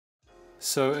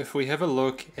So if we have a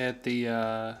look at the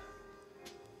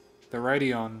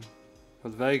Radeon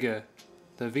with Vega,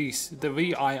 the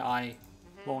VII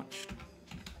launched.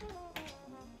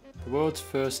 The world's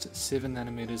first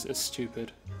 7nm is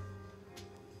stupid.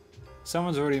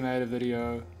 Someone's already made a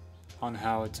video on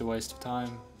how it's a waste of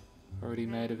time. Already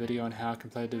made a video on how I can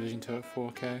play Division 2 at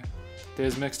 4K.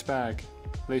 There's mixed bag.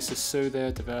 Lisa Su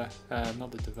there,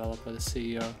 not the developer, the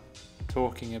CEO,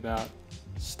 talking about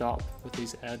stop with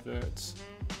these adverts.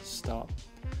 Stop.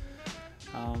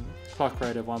 Clock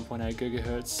rate of 1.8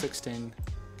 GHz, 16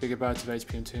 gigabytes of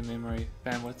HBM2 memory,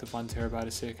 bandwidth of 1 terabyte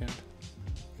a second.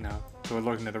 You know, so we're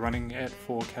looking at the running at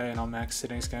 4K and on max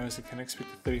settings. Gamers can expect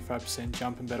a 35%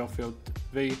 jump in Battlefield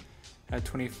V, at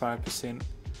 25%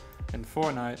 in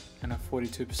Fortnite, and a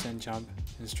 42% jump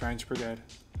in Strange Brigade.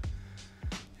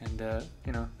 And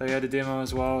you know, they had a demo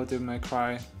as well, Devil May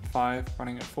Cry 5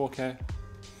 running at 4K.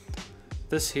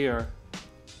 This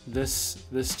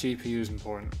GPU is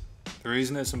important. The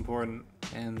reason it's important,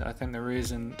 and I think the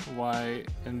reason why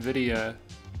the NVIDIA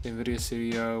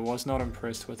CEO was not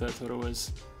impressed with it, thought it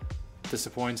was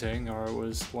disappointing, or it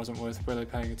wasn't worth really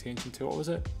paying attention to. What was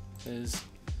it? His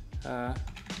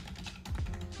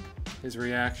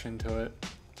reaction to it.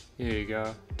 Here you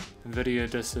go. NVIDIA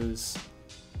disses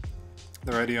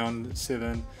the Radeon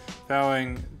VII,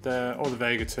 vowing the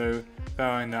Vega 2,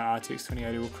 vowing the RTX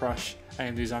 2080 will crush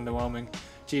AMD's underwhelming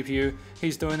GPU.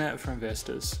 He's doing that for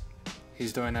investors.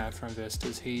 He's doing that for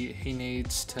investors. He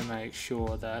needs to make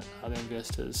sure that other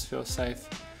investors feel safe,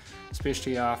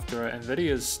 especially after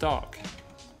NVIDIA's stock.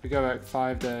 We go back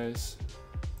 5 days,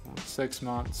 6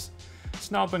 months. It's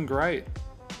not been great.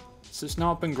 It's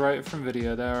not been great for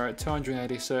NVIDIA. They were at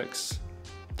 286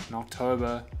 in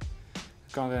October.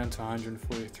 They've gone down to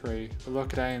 143. But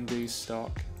look at AMD's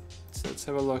stock. So let's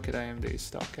have a look at AMD's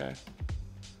stock, eh?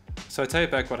 So I take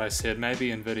back what I said,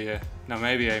 maybe NVIDIA, no,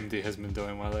 maybe AMD has been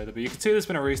doing well lately, but you can see there's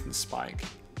been a recent spike.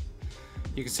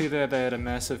 You can see that they had a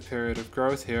massive period of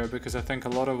growth here, because I think a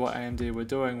lot of what AMD were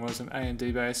doing was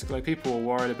AMD basically, people were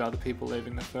worried about the people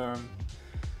leaving the firm,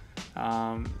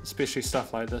 especially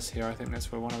stuff like this here. I think that's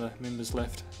where one of the members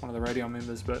left, one of the Radeon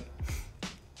members, but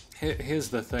here's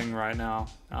the thing right now.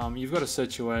 You've got a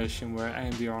situation where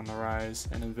AMD are on the rise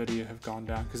and NVIDIA have gone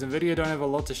down, because NVIDIA don't have a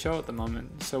lot to show at the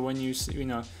moment. So when you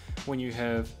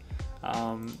have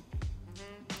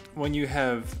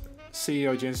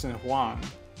CEO Jensen Huang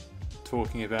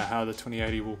talking about how the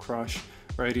 2080 will crush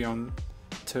Radeon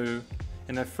 2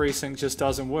 and that FreeSync just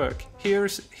doesn't work.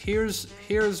 Here's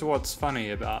what's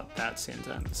funny about that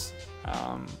sentence.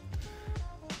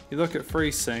 You look at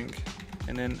FreeSync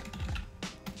and then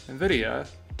NVIDIA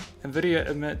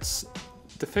admits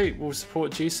defeat will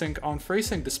support G-Sync on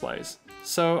FreeSync displays.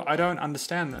 So I don't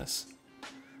understand this.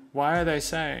 Why are they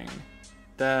saying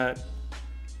that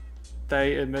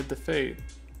they admit defeat,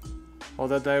 or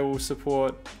that they will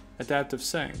support adaptive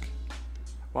sync?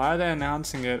 Why are they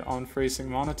announcing it on FreeSync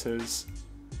monitors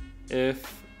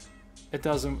if it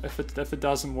doesn't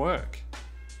work?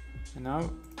 You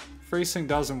know, FreeSync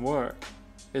doesn't work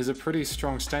is a pretty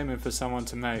strong statement for someone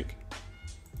to make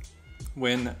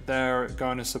when they're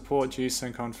going to support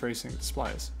G-Sync on FreeSync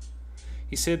displays.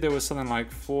 He said there was something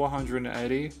like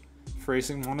 480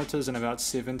 FreeSync monitors and about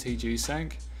 70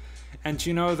 G-Sync. And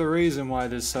you know the reason why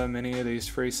there's so many of these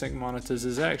FreeSync monitors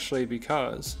is actually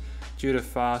because due to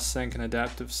fast sync and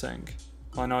adaptive sync.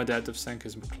 Well, I know adaptive sync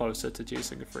is closer to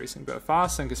G-Sync and FreeSync, but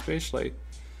fast sync especially,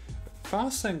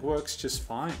 fast sync works just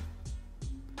fine.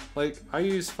 Like, I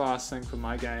use fast sync for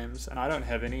my games and I don't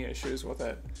have any issues with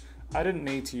it. I didn't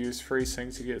need to use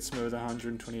FreeSync to get smooth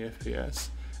 120 FPS.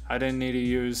 I didn't need to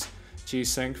use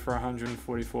G-Sync for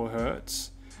 144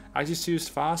 Hz. I just used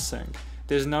fast sync.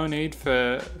 There's no need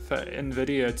for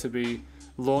NVIDIA to be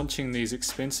launching these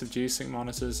expensive G-Sync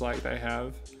monitors like they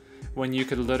have, when you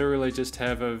could literally just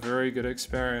have a very good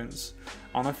experience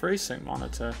on a FreeSync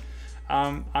monitor.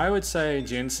 I would say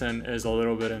Jensen is a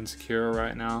little bit insecure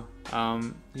right now.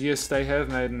 Yes, they have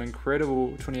made an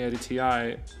incredible 2080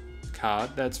 Ti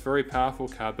card, that's a very powerful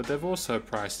card, but they've also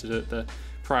priced it at the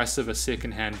price of a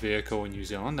second-hand vehicle in New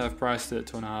Zealand. They've priced it at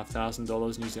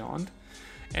 $2,500 New Zealand,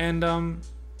 and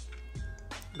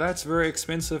that's very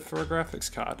expensive for a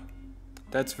graphics card.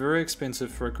 That's very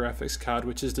expensive for a graphics card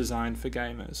which is designed for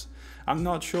gamers. I'm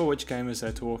not sure which gamers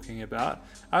they're talking about.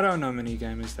 I don't know many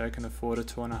gamers that can afford a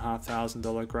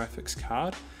 $2,500 graphics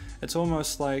card. It's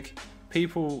almost like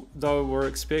people, though, were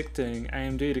expecting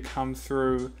AMD to come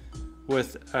through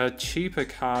with a cheaper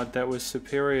card that was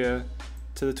superior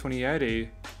to the 2080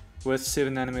 with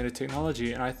 7nm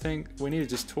technology, and I think we need to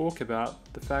just talk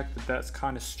about the fact that that's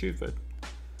kind of stupid.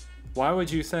 Why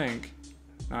would you think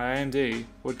Now AMD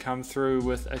would come through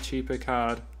with a cheaper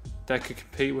card that could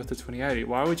compete with the 2080.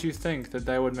 Why would you think that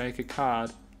they would make a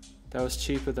card that was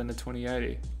cheaper than the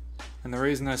 2080? And the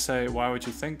reason I say why would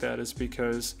you think that is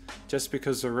because just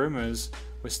because the rumors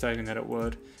were stating that it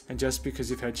would, and just because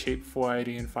you've had cheap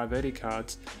 480 and 580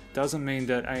 cards, doesn't mean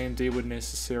that AMD would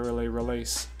necessarily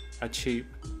release a cheap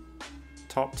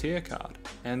top tier card.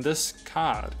 And this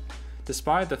card,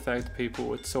 despite the fact that people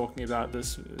were talking about the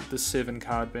 7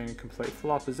 card being a complete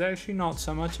flop, is actually not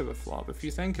so much of a flop. If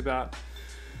you think about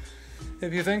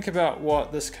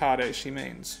what this card actually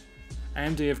means,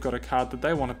 AMD have got a card that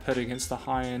they want to pit against the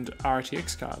high-end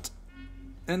RTX cards,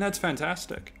 and that's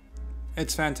fantastic.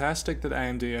 It's fantastic that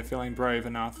AMD are feeling brave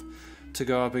enough to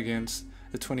go up against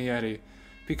the 2080,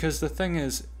 because the thing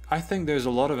is, I think there's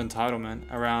a lot of entitlement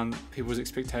around people's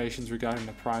expectations regarding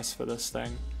the price for this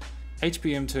thing.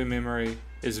 HBM2 memory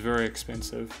is very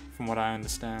expensive from what I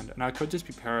understand, and I could just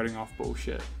be parroting off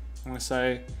bullshit. I'm going to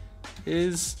say,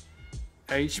 is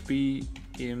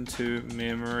HBM2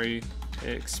 memory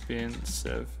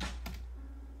expensive?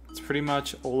 It's pretty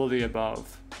much all of the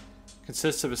above. It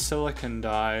consists of a silicon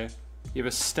die. You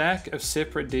have a stack of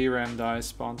separate DRAM dies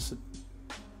sponsored.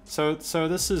 So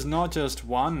this is not just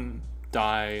one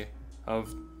die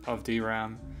of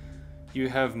DRAM. You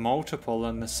have multiple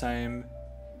in the same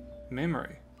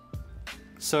memory.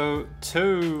 So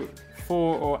 2,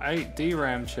 4, or 8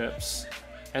 DRAM chips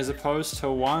as opposed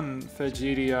to 1 for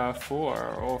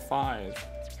GDR4 or 5.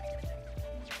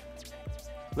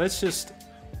 Let's just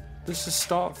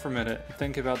stop for a minute and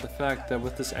think about the fact that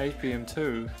with this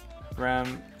HBM2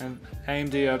 RAM, and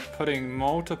AMD are putting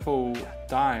multiple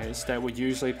dies that would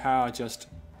usually power just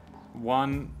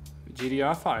one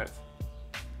GDR5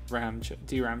 DRAM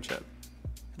chip.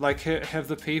 Like, have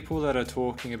the people that are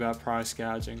talking about price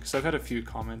gouging, because I've had a few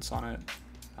comments on it,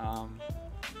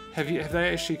 have they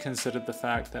actually considered the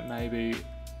fact that maybe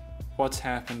what's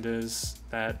happened is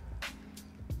that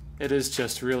it is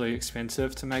just really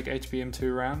expensive to make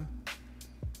HBM2 RAM?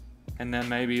 And then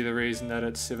maybe the reason that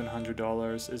it's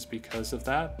 $700 is because of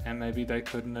that, and maybe they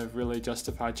couldn't have really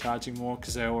justified charging more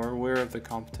because they were aware of the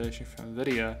competition from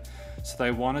NVIDIA, so they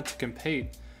wanted to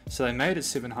compete, so they made it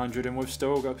 $700, and we've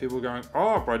still got people going,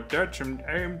 oh, but that's an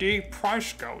AMD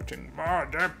price gouging, oh,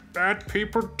 they're bad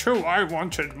people too, I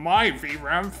wanted my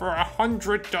VRAM for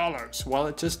 $100. Well,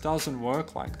 it just doesn't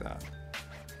work like that.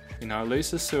 You know,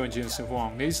 Lisa Su and Jensen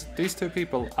Huang, these two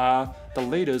people are the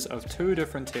leaders of 2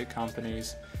 different tech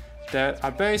companies that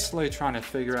are basically trying to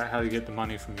figure out how to get the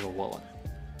money from your wallet.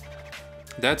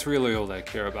 That's really all they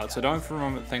care about. So don't for a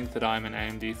moment think that I'm an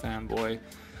AMD fanboy.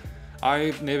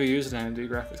 I've never used an AMD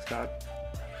graphics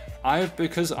card.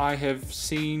 Because I have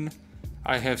seen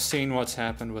what's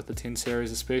happened with the 10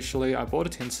 series especially. I bought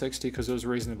a 1060 because it was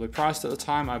reasonably priced at the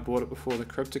time. I bought it before the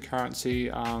cryptocurrency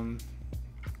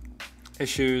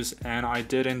issues, and I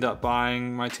did end up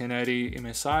buying my 1080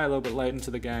 MSI a little bit late into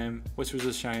the game, which was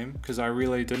a shame because I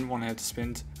really didn't want to have to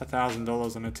spend $1,000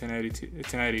 on a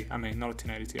 1080. I mean, not a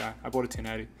 1080 Ti. I bought a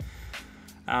 1080.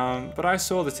 But I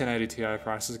saw the 1080 Ti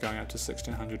prices going up to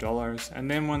 $1,600, and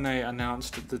then when they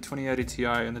announced the 2080 Ti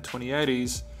and the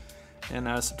 2080s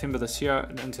in September this year,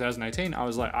 in 2018, I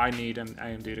was like, I need an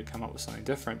AMD to come up with something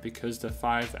different, because the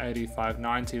 580,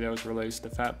 590 that was released, the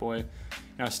Fat Boy,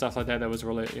 you know, stuff like that was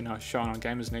really, you know, shown on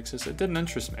Gamers Nexus, it didn't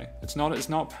interest me. It's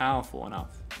not powerful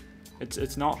enough.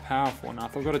 It's not powerful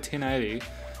enough. I've got a 1080.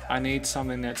 I need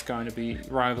something that's going to be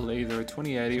rival either a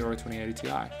 2080 or a 2080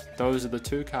 Ti. Those are the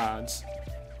 2 cards.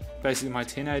 Basically, my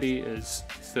 1080 is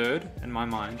third in my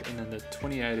mind, and then the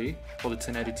 2080 or the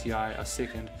 1080 Ti are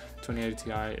second. 2080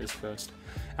 Ti is first.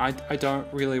 I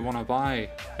don't really want to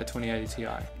buy a 2080 Ti.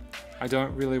 I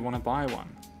don't really want to buy one.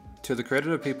 To the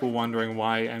credit of people wondering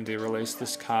why AMD released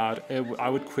this card, I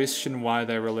would question why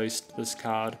they released this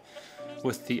card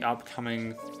with the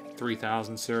upcoming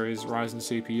 3000 series Ryzen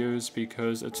CPUs,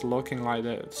 because it's looking like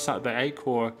the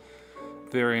 8-core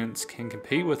variants can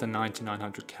compete with a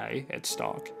 9900K at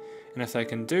stock. And if they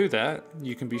can do that,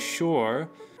 you can be sure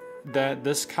that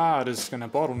this card is going to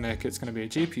bottleneck, it's going to be a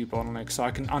GPU bottleneck. So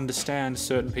I can understand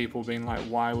certain people being like,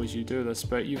 why would you do this?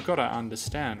 But you've got to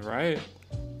understand, right?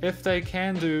 If they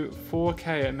can do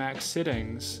 4K at max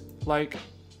settings, like,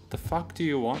 the fuck do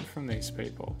you want from these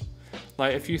people?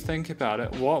 Like, if you think about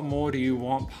it, what more do you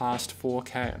want past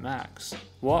 4K at max?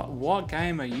 What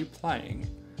game are you playing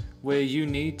where you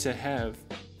need to have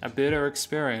a better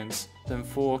experience than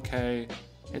 4K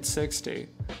at 60?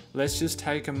 Let's just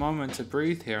take a moment to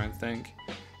breathe here and think,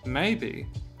 maybe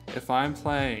if I'm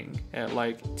playing at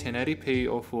like 1080p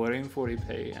or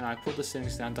 1440p and I put the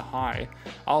settings down to high,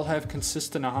 I'll have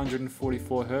consistent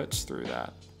 144 Hz through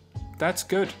that. That's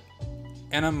good.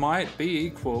 and it might be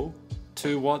equal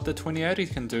to what the 2080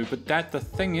 can do. But the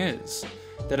thing is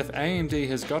that if AMD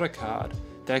has got a card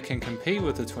that can compete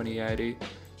with the 2080,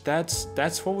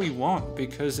 that's what we want,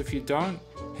 because if you don't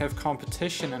have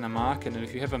competition in a market, and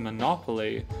if you have a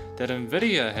monopoly that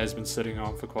Nvidia has been sitting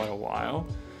on for quite a while,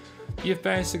 you've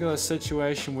basically got a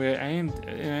situation where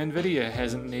Nvidia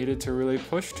hasn't needed to really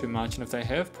push too much, and if they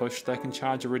have pushed, they can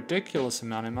charge a ridiculous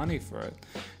amount of money for it.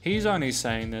 He's only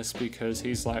saying this because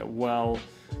he's like, well,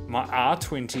 my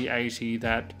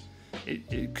R2080,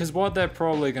 because what they're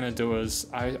probably going to do is,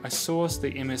 I sourced the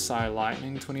MSI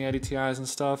Lightning 2080 Ti's and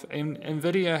stuff, and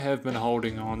Nvidia have been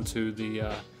holding on to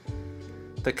the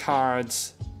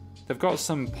cards. They've got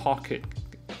some pocket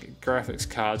graphics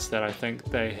cards that I think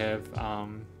they have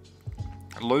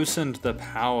loosened the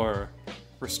power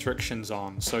restrictions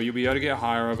on, so you'll be able to get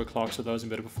higher overclocks with those and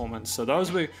better performance. So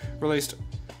those will be released,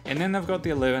 and then they've got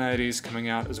the 1180s coming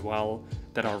out as well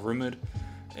that are rumored.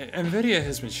 Nvidia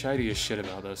has been shady as shit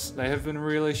about this. They have been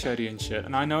really shady and shit,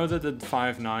 and I know that the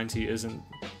 590 isn't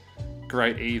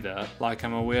great either. Like,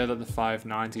 I'm aware that the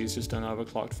 590 is just an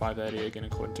overclocked 580 again,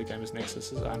 according to Gamers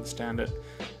Nexus, as I understand it.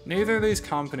 Neither of these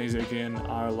companies again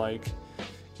are like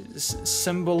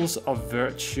symbols of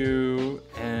virtue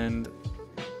and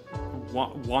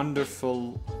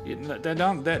wonderful. They're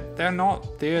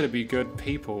not there to be good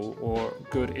people or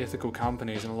good ethical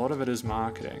companies, and a lot of it is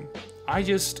marketing. I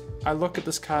look at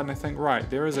this card and I think, right,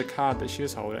 there is a card that she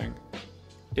is holding.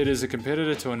 It is a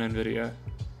competitor to an Nvidia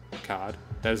card.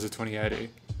 That is a 2080.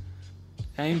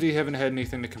 AMD haven't had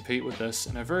anything to compete with this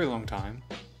in a very long time.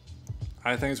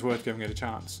 I think it's worth giving it a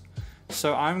chance.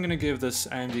 So I'm going to give this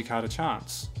AMD card a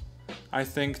chance. I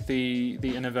think the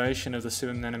innovation of the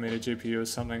 7nm GPU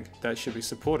is something that should be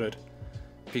supported,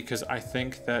 because I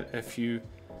think that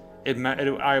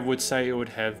I would say it would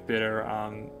have better.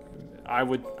 I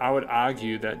would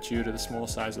argue that due to the small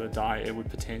size of the die, it would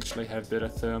potentially have better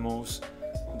thermals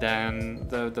than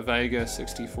the Vega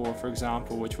 64, for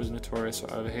example, which was notorious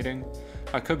for overheating.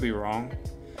 I could be wrong.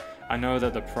 I know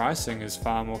that the pricing is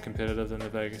far more competitive than the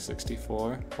Vega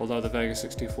 64, although the Vega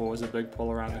 64 was a big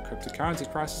pull around the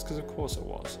cryptocurrency prices, because of course it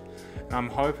was. And I'm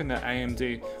hoping that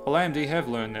AMD have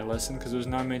learned their lesson, because there was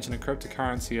no mention of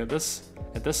cryptocurrency at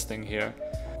this thing here.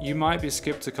 You might be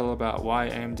skeptical about why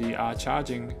AMD are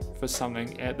charging for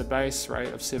something at the base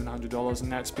rate of $700,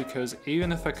 and that's because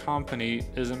even if a company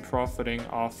isn't profiting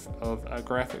off of a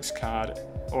graphics card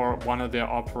or one of their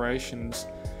operations,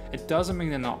 it doesn't mean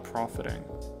they're not profiting.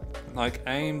 Like,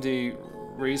 AMD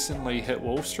recently hit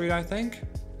Wall Street, I think,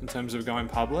 in terms of going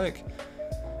public.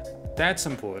 That's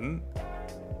important.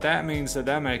 That means that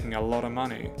they're making a lot of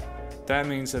money. That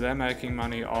means that they're making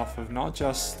money off of not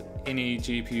just any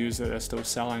GPUs that they're still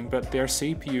selling, but their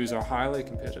CPUs are highly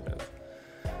competitive.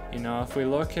 You know, if we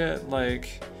look at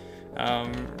like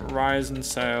Ryzen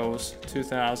sales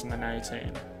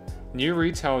 2018, new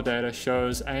retail data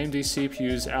shows AMD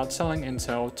CPUs outselling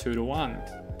Intel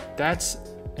 2-1. That's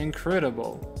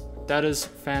incredible. That is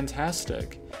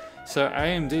fantastic. So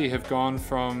AMD have gone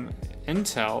from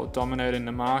Intel dominating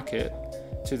the market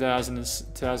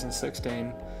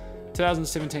 2016.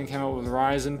 2017 came out with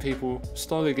Ryzen, people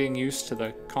slowly getting used to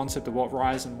the concept of what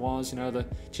Ryzen was. You know,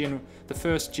 the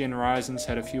first gen Ryzens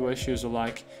had a few issues with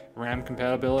like RAM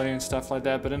compatibility and stuff like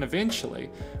that, but then eventually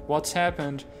what's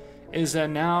happened is that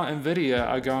now AMD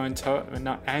are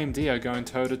going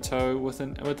toe to toe with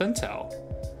Intel,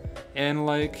 and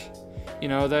like, you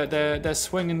know, they're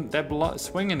swinging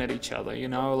at each other. You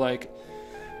know, like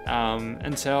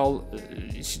Intel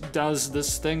does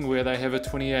this thing where they have a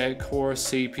 28 core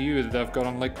CPU that they've got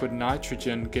on liquid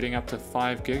nitrogen getting up to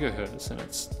 5 gigahertz, and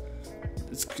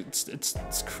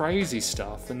it's crazy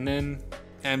stuff. And then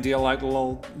AMD are like,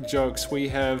 lol, jokes, we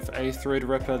have a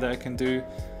Threadripper that can do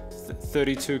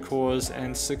 32 cores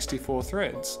and 64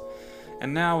 threads.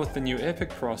 And now with the new EPYC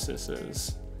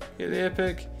processors, the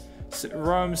EPYC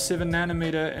Rome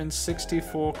 7nm and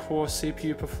 64 core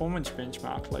CPU performance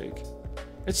benchmark league.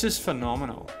 It's just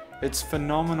phenomenal. It's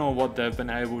phenomenal what they've been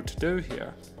able to do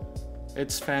here.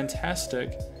 It's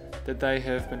fantastic that they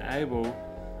have been able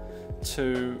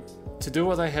to do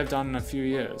what they have done in a few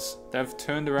years. They've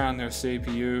turned around their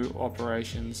CPU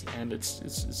operations, and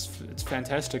it's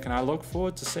fantastic, and I look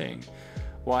forward to seeing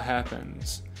what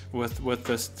happens with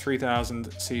this 3000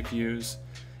 CPUs.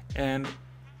 And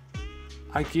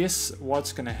I guess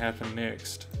what's going to happen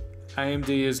next, AMD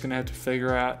is going to have to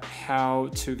figure out how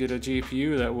to get a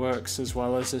GPU that works as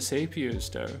well as the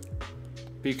CPUs do,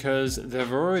 because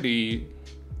they've already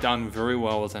done very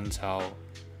well with Intel.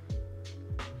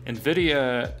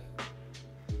 Nvidia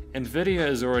Nvidia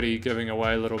is already giving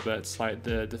away little bits, like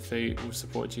the Defeat will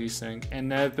support G-Sync,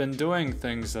 and they've been doing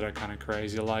things that are kind of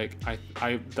crazy, like the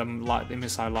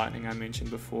MSI Lightning I mentioned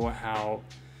before, how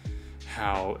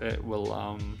it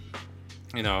will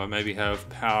you know, maybe have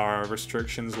power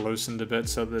restrictions loosened a bit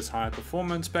so there's higher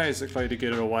performance, basically to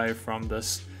get it away from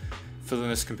this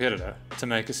competitor, to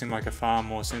make it seem like a far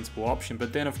more sensible option.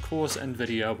 But then of course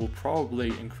Nvidia will probably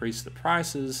increase the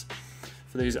prices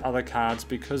for these other cards,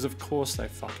 because of course they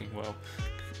fucking will.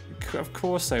 Of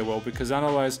course they will, because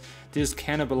otherwise they're just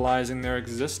cannibalizing their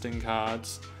existing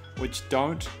cards which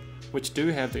do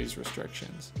have these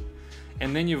restrictions.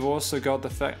 And then you've also got the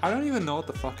fact, I don't even know what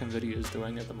the fuck Nvidia is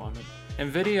doing at the moment.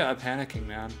 Nvidia are panicking,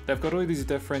 man. They've got all these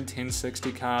different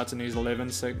 1060 cards and these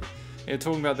 1160. They're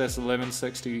talking about this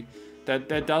 1160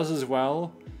 that does as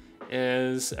well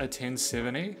as a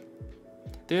 1070.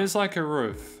 There's like a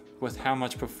roof with how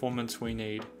much performance we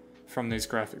need from these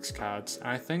graphics cards. And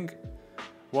I think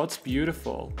what's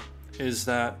beautiful is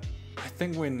that I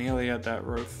think we're nearly at that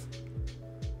roof.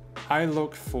 I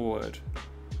look forward.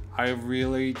 I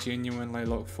really genuinely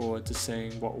look forward to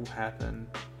seeing what will happen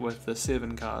with the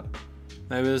 7 card.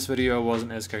 Maybe this video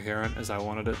wasn't as coherent as I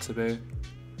wanted it to be,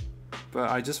 but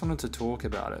I just wanted to talk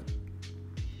about it.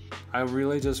 I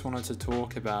really just wanted to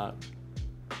talk about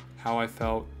how I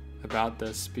felt about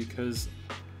this, because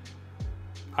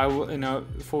you know,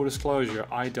 full disclosure,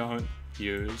 I don't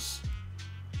use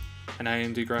an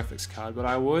AMD graphics card, but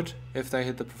I would if they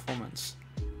had the performance,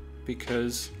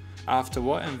 because after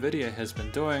what Nvidia has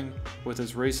been doing with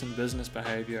its recent business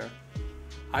behavior,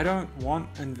 I don't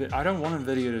want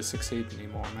Nvidia to succeed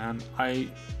anymore, man. I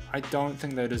don't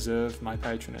think they deserve my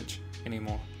patronage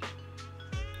anymore.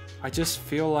 I just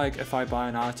feel like if I buy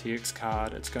an RTX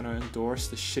card, it's going to endorse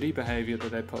the shitty behavior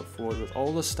that they put forward with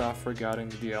all the stuff regarding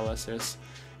the DLSS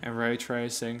and ray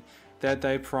tracing that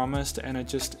they promised, and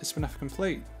it's been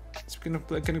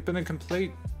a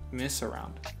complete mess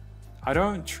around. I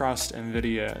don't trust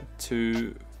Nvidia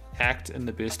to act in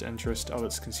the best interest of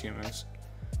its consumers.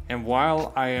 And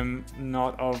while I am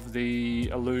not of the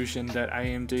illusion that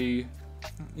AMD,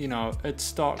 you know, its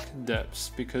stock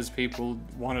dips because people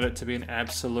wanted it to be an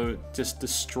absolute just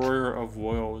destroyer of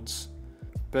worlds,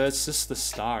 but it's just the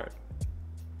start.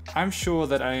 I'm sure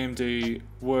that AMD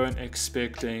weren't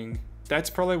expecting, that's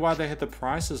probably why they had the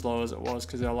price as low as it was,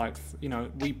 because they're like, you know,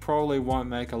 we probably won't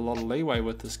make a lot of leeway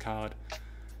with this card.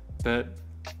 But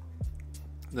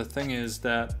the thing is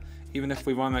that even if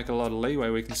we won't make a lot of leeway,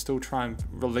 we can still try and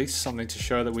release something to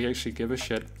show that we actually give a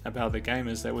shit about the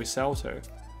gamers that we sell to.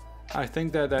 I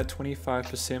think that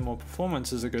 25% more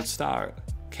performance is a good start.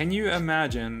 Can you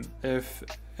imagine if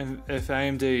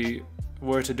AMD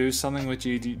were to do something with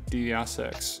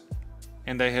GDDR6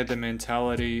 and they had the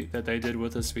mentality that they did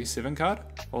with this V7 card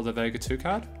or the Vega 2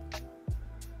 card?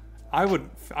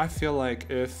 I feel like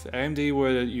if AMD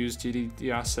were to use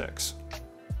GDDR6,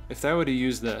 if they were to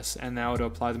use this and they were to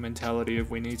apply the mentality of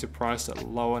we need to price it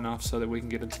low enough so that we can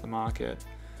get into the market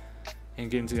and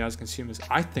get into the as consumers,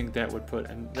 I think that would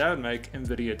make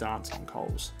Nvidia dance on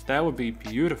coals. That would be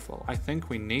beautiful. I think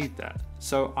we need that.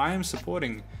 So I am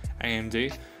supporting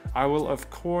AMD. I will of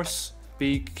course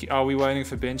are we waiting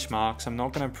for benchmarks? I'm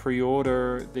not going to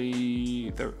pre-order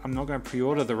the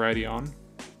Radeon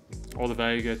or the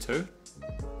Vega 2,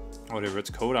 whatever it's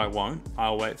called. I won't.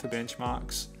 I'll wait for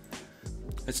benchmarks.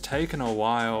 It's taken a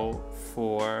while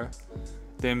for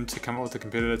them to come up with a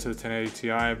competitor to the 1080 Ti,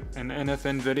 and if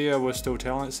Nvidia was still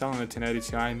selling the 1080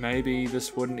 Ti, maybe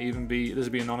this would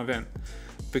be a non-event,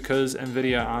 because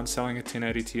Nvidia aren't selling a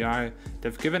 1080 Ti.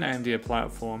 They've given AMD a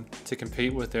platform to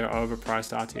compete with their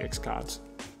overpriced RTX cards.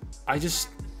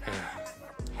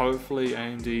 Hopefully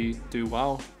AMD do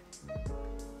well.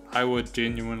 I would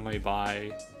genuinely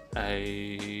buy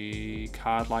a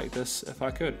card like this if I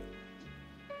could.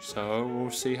 So we'll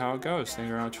see how it goes. Thank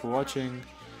you very much for watching.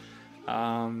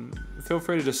 Feel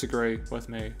free to disagree with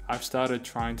me. I've started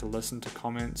trying to listen to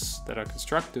comments that are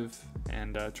constructive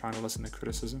and trying to listen to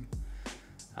criticism.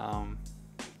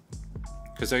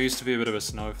 Because I used to be a bit of a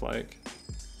snowflake.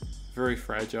 Very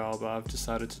fragile, but I've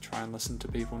decided to try and listen to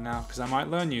people now because I might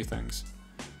learn new things.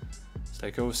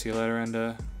 Stay cool, see you later,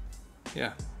 and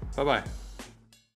yeah, bye bye.